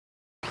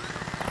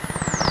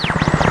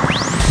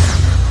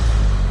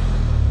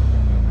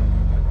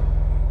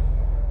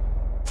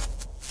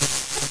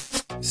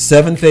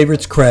7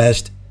 favorites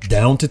crashed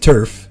down to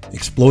turf,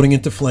 exploding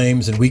into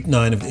flames in Week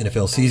 9 of the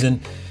NFL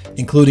season,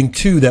 including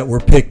 2 that were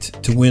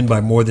picked to win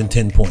by more than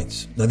 10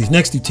 points. Now, these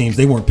next 2 teams,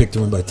 they weren't picked to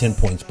win by 10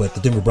 points, but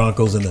the Denver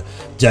Broncos and the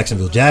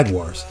Jacksonville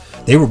Jaguars,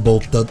 they were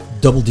both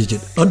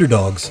double-digit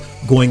underdogs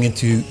going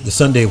into the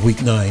Sunday of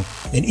Week 9,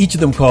 and each of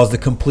them caused a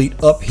complete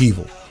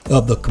upheaval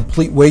of the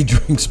complete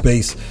wagering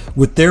space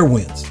with their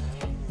wins.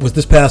 Was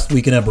this past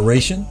week an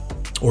aberration,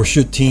 or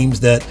should teams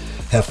that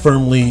have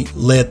firmly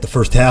led the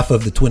first half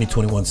of the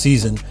 2021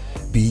 season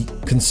be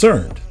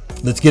concerned?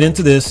 Let's get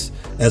into this,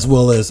 as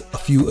well as a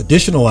few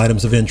additional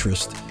items of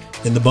interest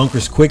in the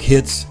Bunker's quick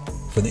hits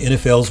for the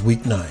NFL's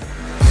Week 9.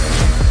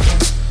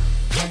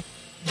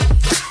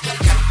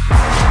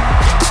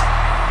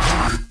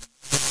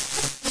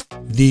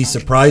 The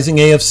surprising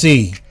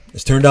AFC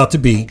has turned out to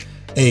be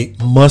a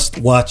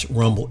must-watch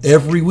rumble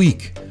every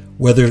week,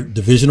 whether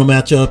divisional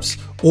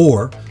matchups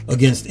or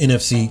against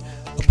NFC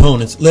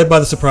opponents, led by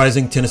the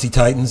surprising Tennessee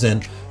Titans,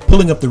 and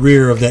pulling up the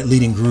rear of that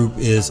leading group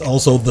is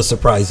also the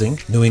surprising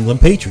New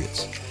England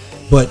Patriots.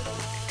 But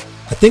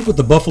I think with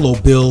the Buffalo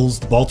Bills,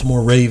 the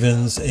Baltimore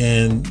Ravens,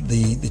 and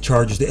the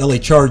Chargers, the LA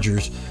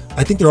Chargers,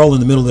 I think they're all in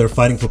the middle there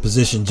fighting for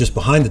position just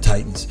behind the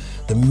Titans.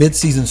 The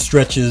midseason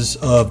stretches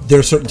of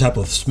their certain type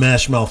of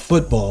smash mouth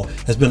football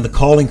has been the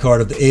calling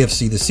card of the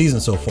AFC this season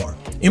so far.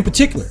 In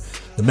particular,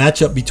 the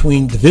matchup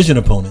between division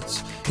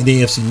opponents in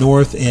the AFC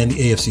North and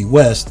the AFC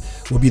West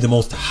will be the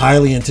most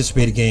highly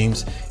anticipated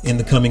games in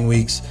the coming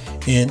weeks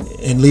and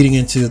leading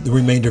into the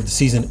remainder of the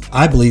season,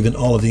 I believe, in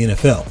all of the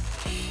NFL.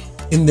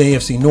 In the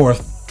AFC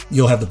North,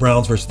 you'll have the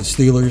Browns versus the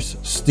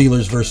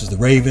Steelers versus the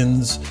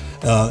Ravens,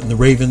 and the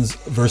Ravens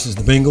versus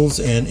the Bengals.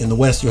 And in the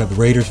West, you'll have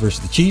the Raiders versus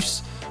the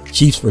Chiefs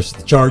versus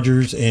the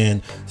Chargers,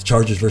 and the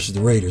Chargers versus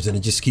the Raiders. And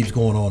it just keeps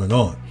going on and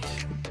on.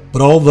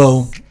 But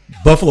although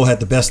Buffalo had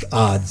the best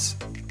odds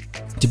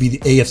to be the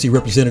AFC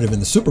representative in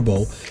the Super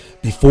Bowl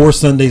before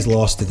Sunday's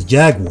loss to the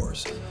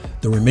Jaguars,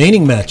 the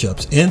remaining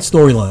matchups and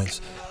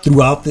storylines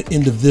throughout the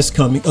end of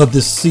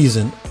this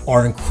season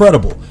are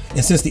incredible.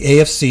 And since the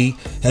AFC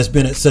has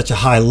been at such a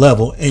high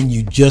level, and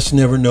you just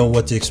never know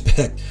what to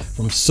expect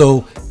from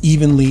so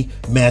evenly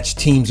matched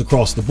teams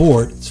across the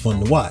board, it's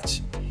fun to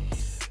watch.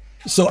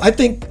 So I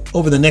think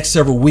over the next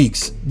several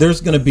weeks, there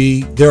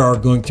are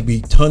going to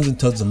be tons and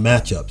tons of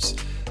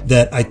matchups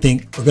that I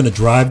think are going to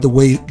drive the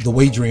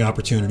wagering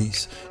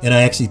opportunities. And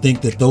I actually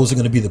think that those are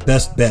going to be the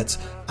best bets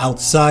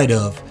outside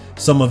of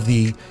some of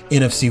the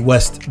NFC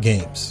West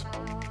games.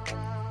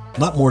 A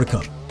lot more to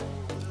come.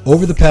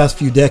 Over the past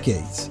few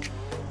decades,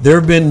 there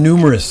have been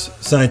numerous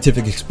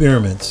scientific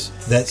experiments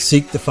that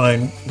seek to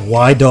find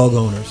why dog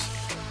owners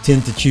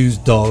tend to choose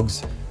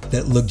dogs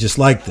that look just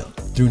like them.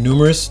 Through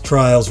numerous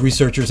trials,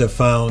 researchers have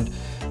found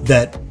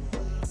that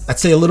I'd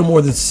say a little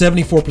more than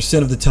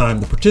 74% of the time,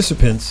 the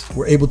participants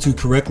were able to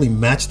correctly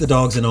match the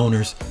dogs and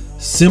owners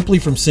simply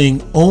from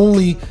seeing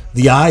only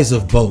the eyes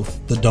of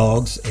both the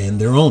dogs and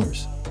their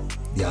owners.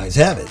 The eyes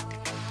have it.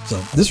 So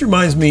this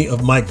reminds me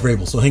of Mike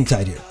Vrabel, so hang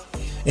tight here,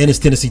 and his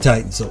Tennessee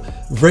Titans. So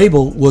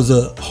Vrabel was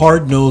a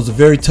hard-nosed, a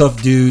very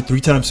tough dude,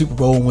 3-time Super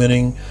Bowl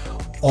winning,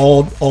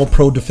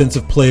 all-pro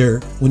defensive player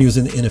when he was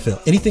in the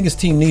NFL. Anything his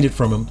team needed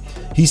from him,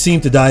 he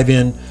seemed to dive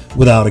in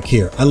without a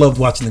care. I loved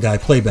watching the guy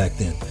play back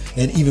then.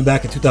 And even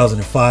back in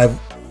 2005,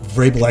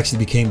 Vrabel actually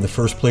became the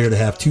first player to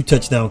have 2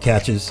 touchdown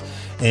catches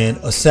and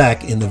a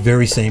sack in the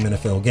very same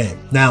NFL game.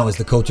 Now, as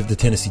the coach of the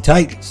Tennessee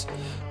Titans,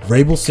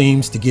 Vrabel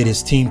seems to get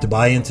his team to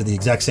buy into the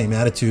exact same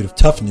attitude of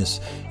toughness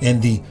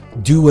and the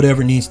do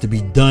whatever needs to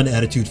be done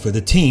attitude for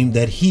the team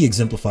that he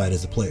exemplified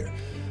as a player.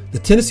 The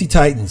Tennessee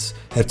Titans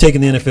have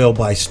taken the NFL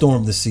by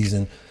storm this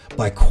season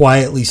by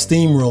quietly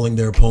steamrolling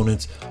their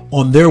opponents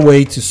on their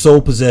way to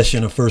sole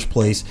possession of first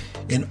place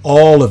in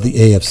all of the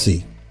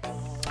AFC.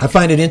 I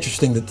find it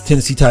interesting that the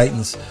Tennessee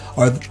Titans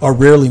are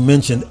rarely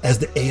mentioned as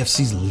the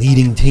AFC's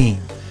leading team.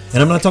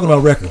 And I'm not talking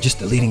about record, just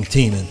the leading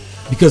team. And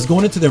because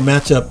going into their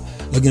matchup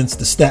against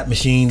the stat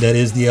machine that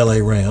is the LA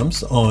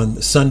Rams on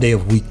Sunday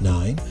of Week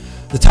 9,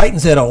 the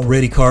Titans had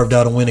already carved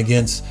out a win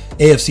against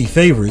AFC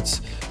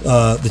favorites,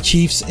 the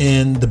Chiefs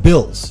and the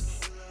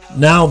Bills.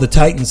 Now the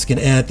Titans can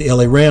add the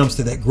LA Rams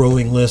to that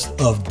growing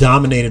list of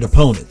dominated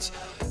opponents.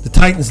 The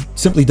Titans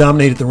simply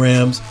dominated the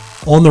Rams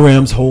on the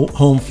Rams'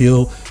 home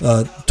field,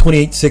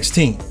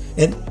 28-16.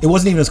 And it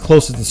wasn't even as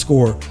close as the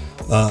score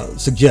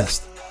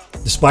suggests.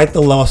 Despite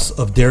the loss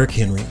of Derrick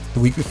Henry the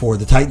week before,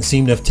 the Titans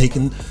seem to have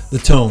taken the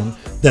tone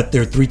that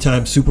their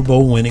 3-time Super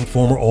Bowl winning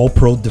former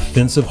All-Pro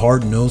defensive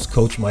hard-nosed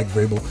coach Mike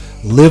Vrabel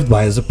lived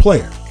by as a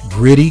player.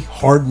 Gritty,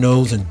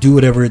 hard-nosed, and do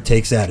whatever it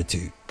takes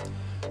attitude.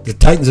 The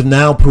Titans have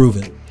now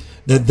proven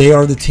that they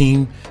are the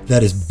team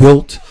that is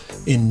built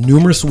in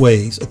numerous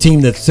ways, a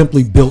team that's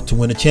simply built to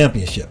win a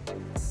championship.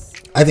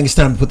 I think it's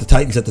time to put the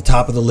Titans at the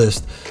top of the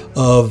list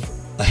of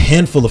a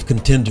handful of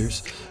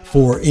contenders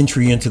for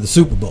entry into the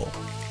Super Bowl.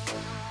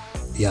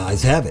 The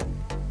eyes have it.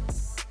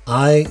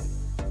 I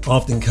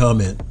often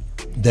comment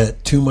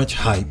that too much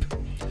hype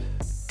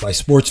by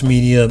sports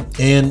media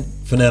and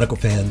fanatical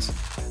fans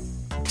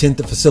tend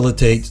to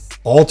facilitate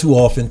All too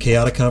often,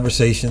 chaotic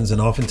conversations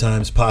and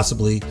oftentimes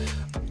possibly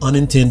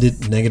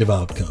unintended negative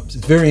outcomes.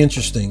 It's very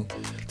interesting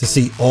to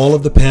see all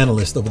of the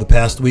panelists over the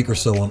past week or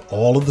so on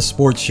all of the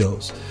sports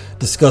shows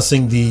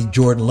discussing the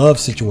Jordan Love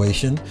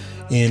situation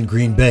in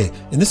Green Bay.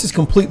 And this is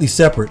completely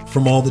separate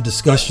from all the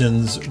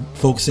discussions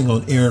focusing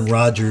on Aaron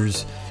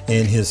Rodgers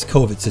and his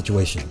COVID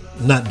situation.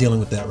 I'm not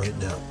dealing with that right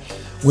now.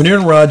 When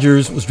Aaron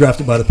Rodgers was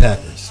drafted by the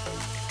Packers,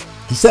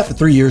 he sat for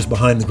 3 years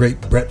behind the great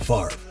Brett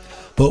Favre.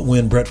 But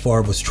when Brett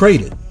Favre was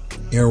traded,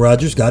 Aaron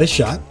Rodgers got his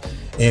shot,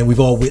 and we've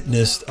all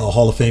witnessed a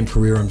Hall of Fame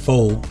career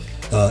unfold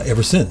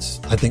ever since.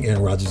 I think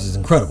Aaron Rodgers is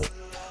incredible.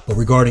 But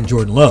regarding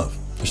Jordan Love,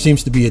 there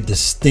seems to be a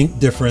distinct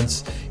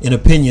difference in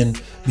opinion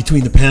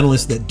between the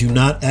panelists that do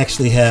not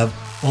actually have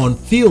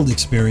on-field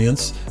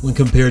experience when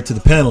compared to the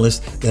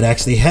panelists that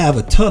actually have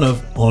a ton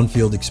of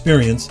on-field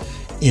experience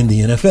in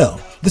the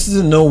NFL. This is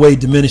in no way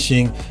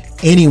diminishing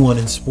anyone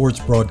in sports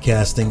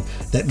broadcasting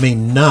that may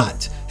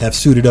not have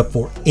suited up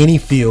for any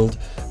field,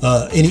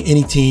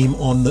 any team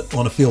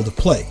on a field of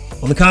play.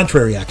 On the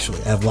contrary, actually,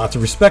 I have lots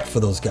of respect for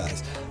those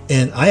guys.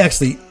 And I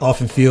actually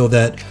often feel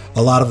that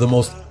a lot of the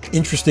most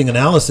interesting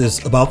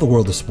analysis about the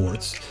world of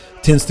sports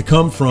tends to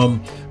come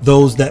from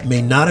those that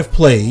may not have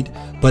played,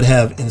 but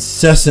have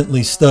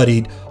incessantly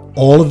studied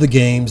all of the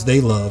games they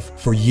love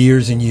for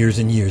years and years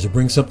and years. It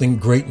brings something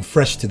great and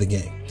fresh to the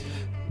game.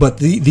 But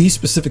these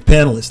specific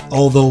panelists,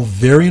 although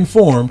very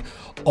informed,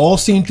 all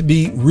seem to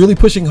be really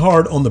pushing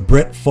hard on the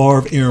Brett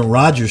Favre, Aaron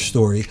Rodgers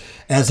story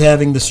as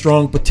having the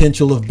strong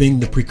potential of being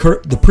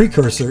the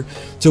precursor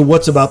to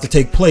what's about to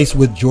take place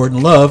with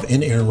Jordan Love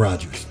and Aaron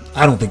Rodgers.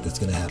 I don't think that's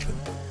going to happen.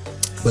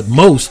 But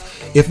most,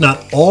 if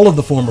not all of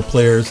the former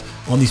players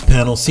on these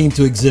panels seem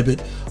to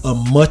exhibit a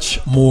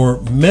much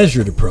more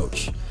measured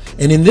approach.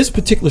 And in this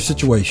particular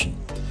situation,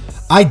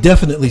 I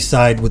definitely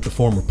side with the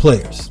former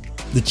players.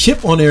 The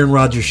chip on Aaron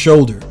Rodgers'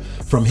 shoulder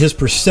from his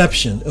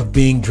perception of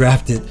being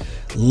drafted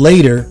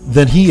later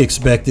than he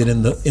expected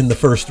in the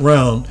first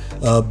round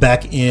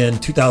back in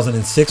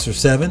 2006 or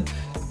 7.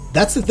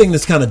 That's the thing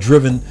that's kind of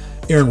driven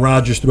Aaron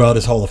Rodgers throughout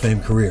his Hall of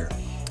Fame career.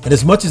 And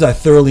as much as I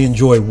thoroughly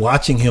enjoy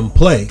watching him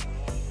play,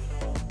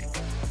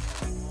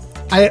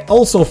 I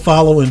also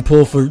follow and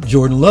pull for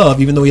Jordan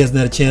Love, even though he hasn't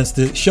had a chance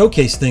to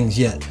showcase things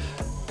yet.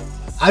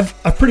 I've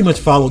pretty much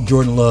followed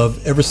Jordan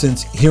Love ever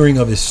since hearing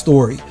of his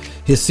story,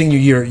 his senior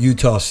year at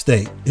Utah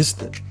State.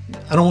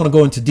 I don't want to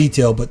go into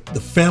detail, but the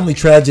family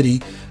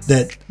tragedy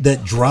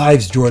that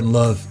drives Jordan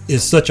Love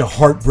is such a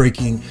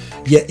heartbreaking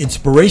yet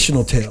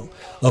inspirational tale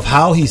of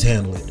how he's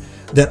handled it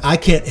that I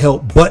can't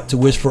help but to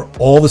wish for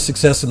all the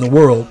success in the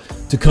world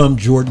to come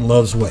Jordan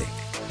Love's way.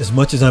 As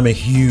much as I'm a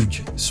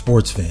huge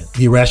sports fan,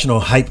 the irrational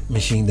hype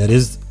machine that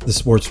is the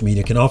sports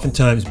media can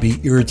oftentimes be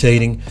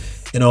irritating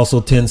and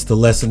also tends to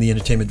lessen the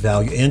entertainment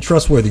value and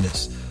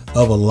trustworthiness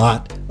of a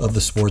lot of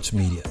the sports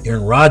media.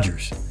 Aaron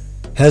Rodgers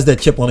has that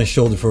chip on his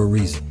shoulder for a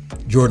reason.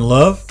 Jordan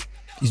Love,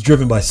 he's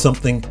driven by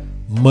something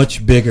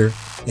much bigger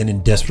and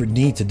in desperate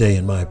need today,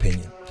 in my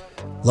opinion.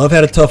 Love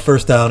had a tough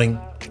first outing,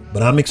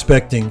 but I'm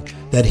expecting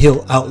that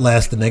he'll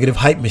outlast the negative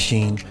hype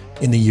machine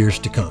in the years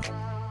to come.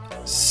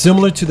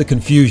 Similar to the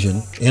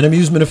confusion and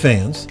amusement of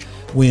fans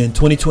when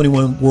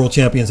 2021 World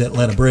Champions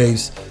Atlanta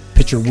Braves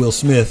pitcher Will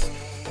Smith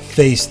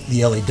faced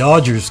the LA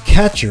Dodgers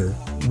catcher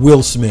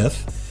Will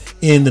Smith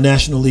in the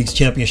National League's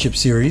Championship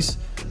Series.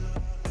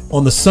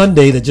 On the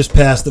Sunday that just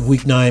passed of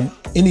Week 9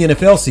 in the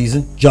NFL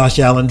season, Josh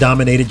Allen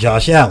dominated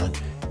Josh Allen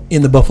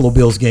in the Buffalo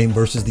Bills game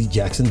versus the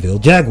Jacksonville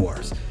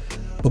Jaguars.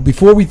 But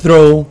before we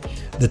throw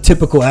the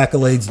typical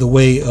accolades the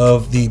way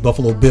of the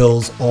Buffalo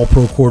Bills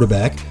All-Pro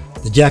quarterback,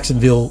 the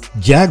Jacksonville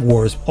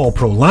Jaguars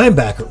All-Pro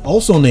linebacker,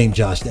 also named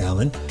Josh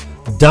Allen,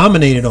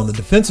 dominated on the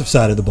defensive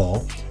side of the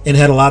ball and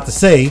had a lot to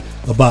say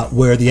about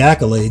where the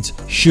accolades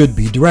should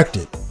be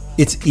directed.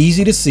 It's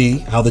easy to see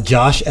how the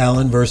Josh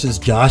Allen versus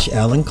Josh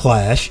Allen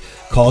clash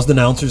caused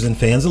announcers and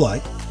fans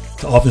alike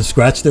to often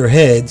scratch their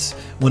heads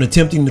when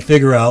attempting to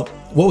figure out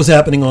what was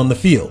happening on the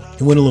field.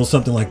 It went a little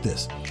something like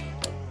this.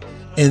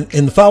 And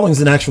the following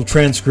is an actual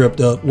transcript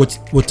of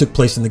what took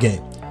place in the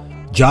game.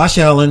 Josh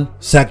Allen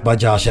sacked by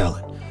Josh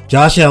Allen.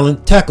 Josh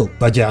Allen tackled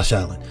by Josh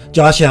Allen.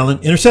 Josh Allen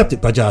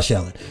intercepted by Josh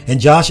Allen. And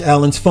Josh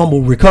Allen's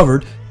fumble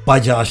recovered by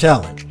Josh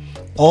Allen.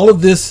 All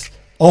of this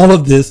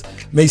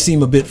may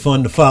seem a bit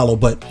fun to follow,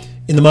 but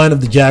in the mind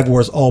of the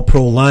Jaguars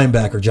All-Pro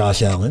linebacker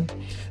Josh Allen,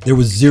 there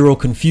was zero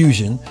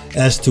confusion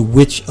as to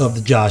which of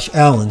the Josh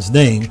Allen's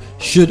name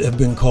should have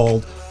been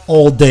called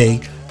all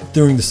day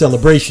during the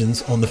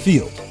celebrations on the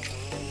field.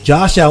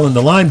 Josh Allen,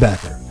 the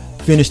linebacker,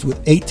 finished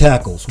with 8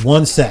 tackles,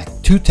 1 sack,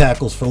 2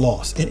 tackles for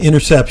loss, an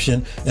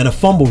interception, and a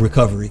fumble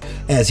recovery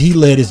as he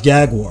led his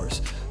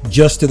Jaguars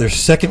just to their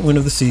second win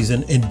of the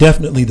season and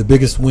definitely the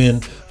biggest win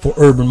for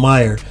Urban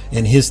Meyer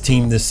and his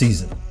team this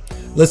season.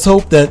 Let's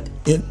hope that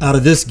out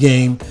of this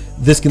game,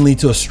 this can lead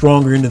to a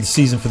stronger end of the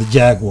season for the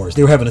Jaguars.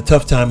 They were having a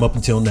tough time up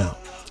until now.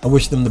 I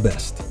wish them the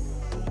best.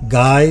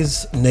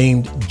 Guys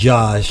named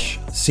Josh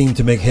seem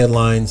to make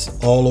headlines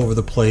all over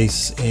the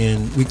place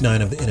in Week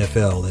 9 of the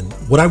NFL. And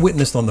what I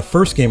witnessed on the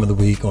first game of the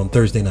week on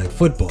Thursday Night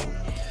Football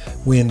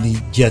when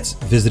the Jets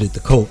visited the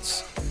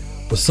Colts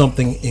was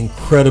something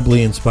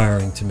incredibly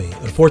inspiring to me.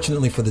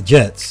 Unfortunately for the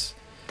Jets,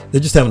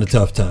 they're just having a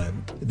tough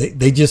time.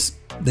 They just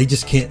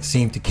can't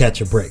seem to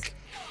catch a break.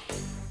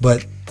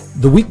 But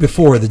the week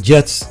before, the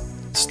Jets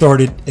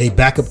started a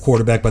backup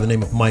quarterback by the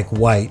name of Mike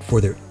White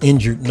for their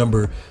injured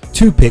number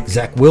 2 pick,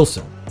 Zach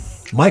Wilson.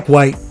 Mike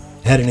White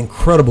had an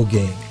incredible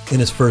game in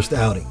his first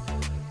outing.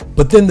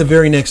 But then the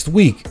very next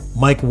week,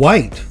 Mike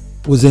White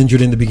was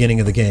injured in the beginning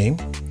of the game,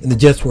 and the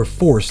Jets were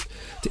forced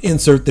to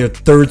insert their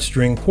third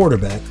string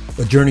quarterback,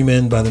 a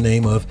journeyman by the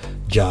name of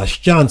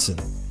Josh Johnson.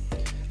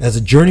 As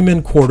a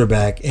journeyman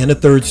quarterback and a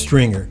third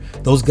stringer,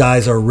 those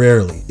guys are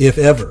rarely, if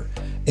ever,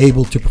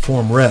 able to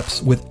perform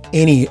reps with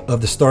any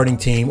of the starting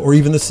team or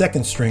even the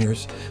second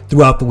stringers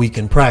throughout the week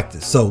in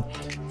practice. So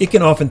it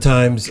can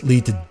oftentimes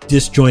lead to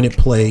disjointed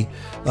play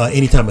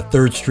anytime a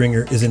third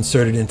stringer is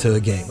inserted into a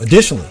game.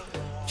 Additionally,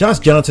 Josh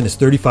Johnson is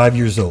 35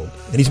 years old,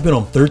 and he's been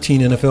on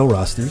 13 NFL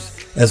rosters,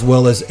 as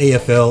well as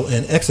AFL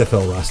and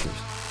XFL rosters.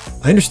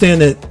 I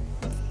understand that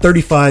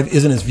 35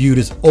 isn't as viewed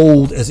as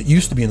old as it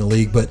used to be in the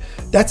league, but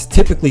that's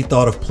typically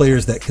thought of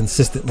players that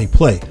consistently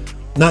play,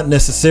 not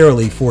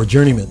necessarily for a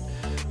journeyman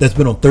that's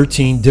been on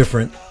 13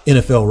 different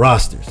NFL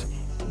rosters.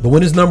 But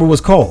when his number was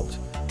called,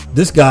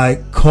 this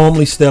guy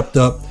calmly stepped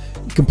up,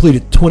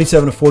 completed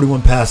 27 of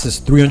 41 passes,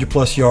 300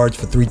 plus yards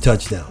for 3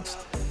 touchdowns.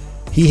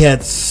 He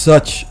had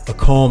such a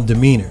calm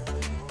demeanor.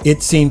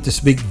 It seemed to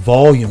speak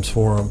volumes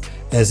for him,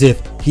 as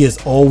if he has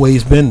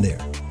always been there.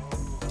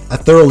 I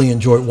thoroughly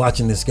enjoyed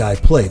watching this guy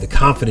play, the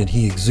confidence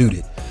he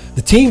exuded.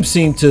 The team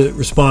seemed to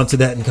respond to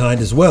that in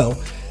kind as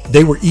well.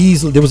 There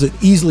was an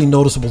easily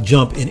noticeable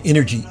jump in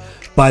energy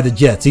by the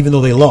Jets, even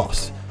though they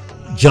lost.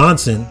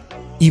 Johnson,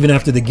 even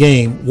after the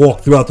game,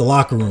 walked throughout the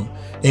locker room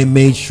and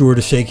made sure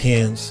to shake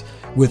hands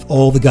with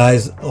all the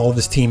guys, all of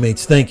his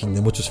teammates, thanking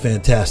them, which was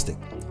fantastic.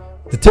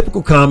 The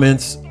typical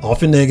comments,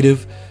 often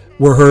negative,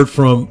 were heard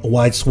from a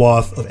wide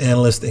swath of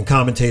analysts and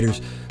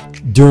commentators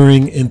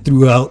during and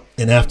throughout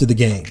and after the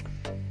game.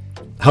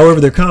 However,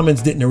 their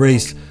comments didn't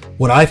erase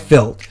what I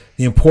felt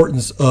the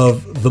importance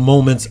of the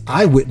moments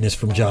I witnessed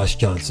from Josh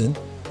Johnson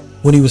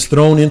when he was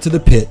thrown into the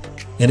pit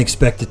and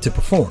expected to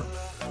perform.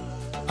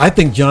 I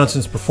think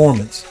Johnson's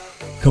performance,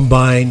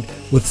 combined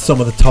with some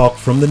of the talk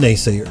from the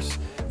naysayers,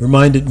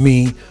 reminded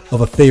me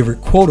of a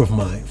favorite quote of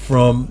mine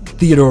from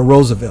Theodore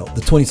Roosevelt,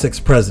 the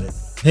 26th president.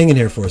 Hang in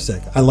here for a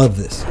sec. I love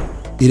this.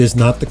 It is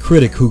not the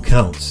critic who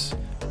counts,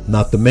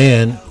 not the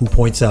man who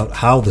points out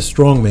how the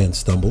strong man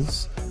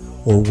stumbles,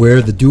 or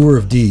where the doer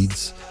of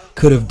deeds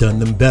could have done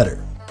them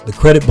better. The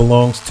credit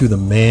belongs to the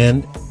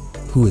man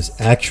who is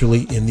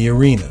actually in the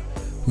arena,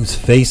 whose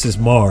face is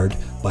marred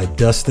by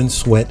dust and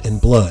sweat and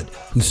blood,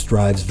 who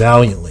strives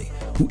valiantly,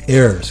 who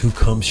errs, who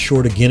comes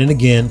short again and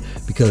again,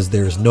 because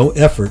there is no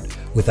effort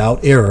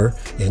without error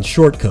and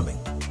shortcoming,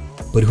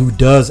 but who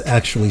does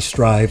actually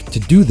strive to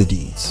do the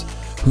deeds,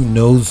 who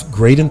knows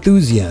great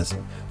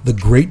enthusiasm, the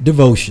great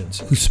devotions,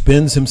 who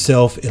spends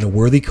himself in a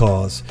worthy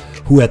cause,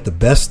 who at the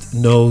best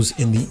knows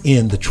in the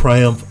end the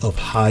triumph of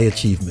high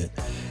achievement,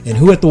 and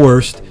who at the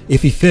worst,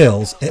 if he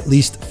fails, at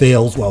least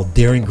fails while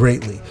daring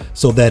greatly,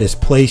 so that his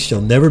place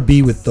shall never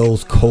be with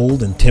those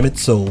cold and timid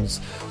souls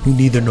who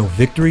neither know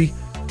victory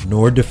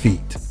nor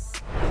defeat.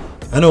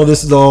 I know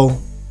this is all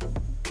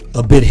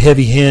a bit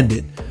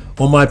heavy-handed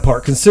on my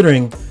part,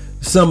 considering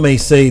some may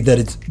say that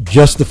it's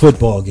just a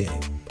football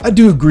game. I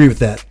do agree with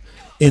that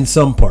in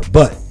some part,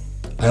 but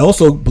I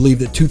also believe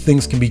that two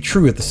things can be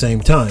true at the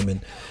same time,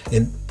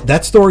 and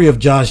that story of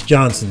Josh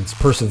Johnson's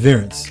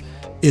perseverance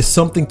is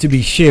something to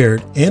be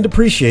shared and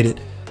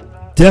appreciated,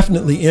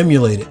 definitely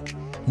emulated,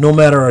 no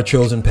matter our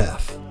chosen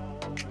path.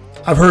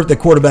 I've heard that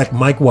quarterback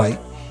Mike White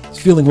is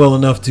feeling well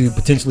enough to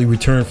potentially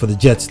return for the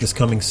Jets this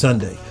coming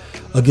Sunday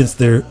against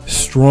their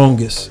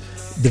strongest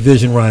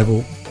division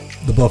rival,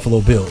 the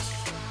Buffalo Bills.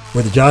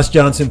 Whether Josh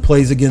Johnson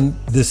plays again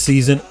this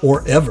season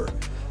or ever,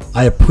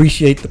 I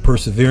appreciate the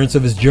perseverance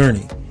of his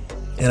journey,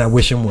 and I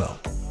wish him well.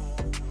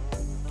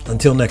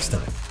 Until next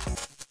time.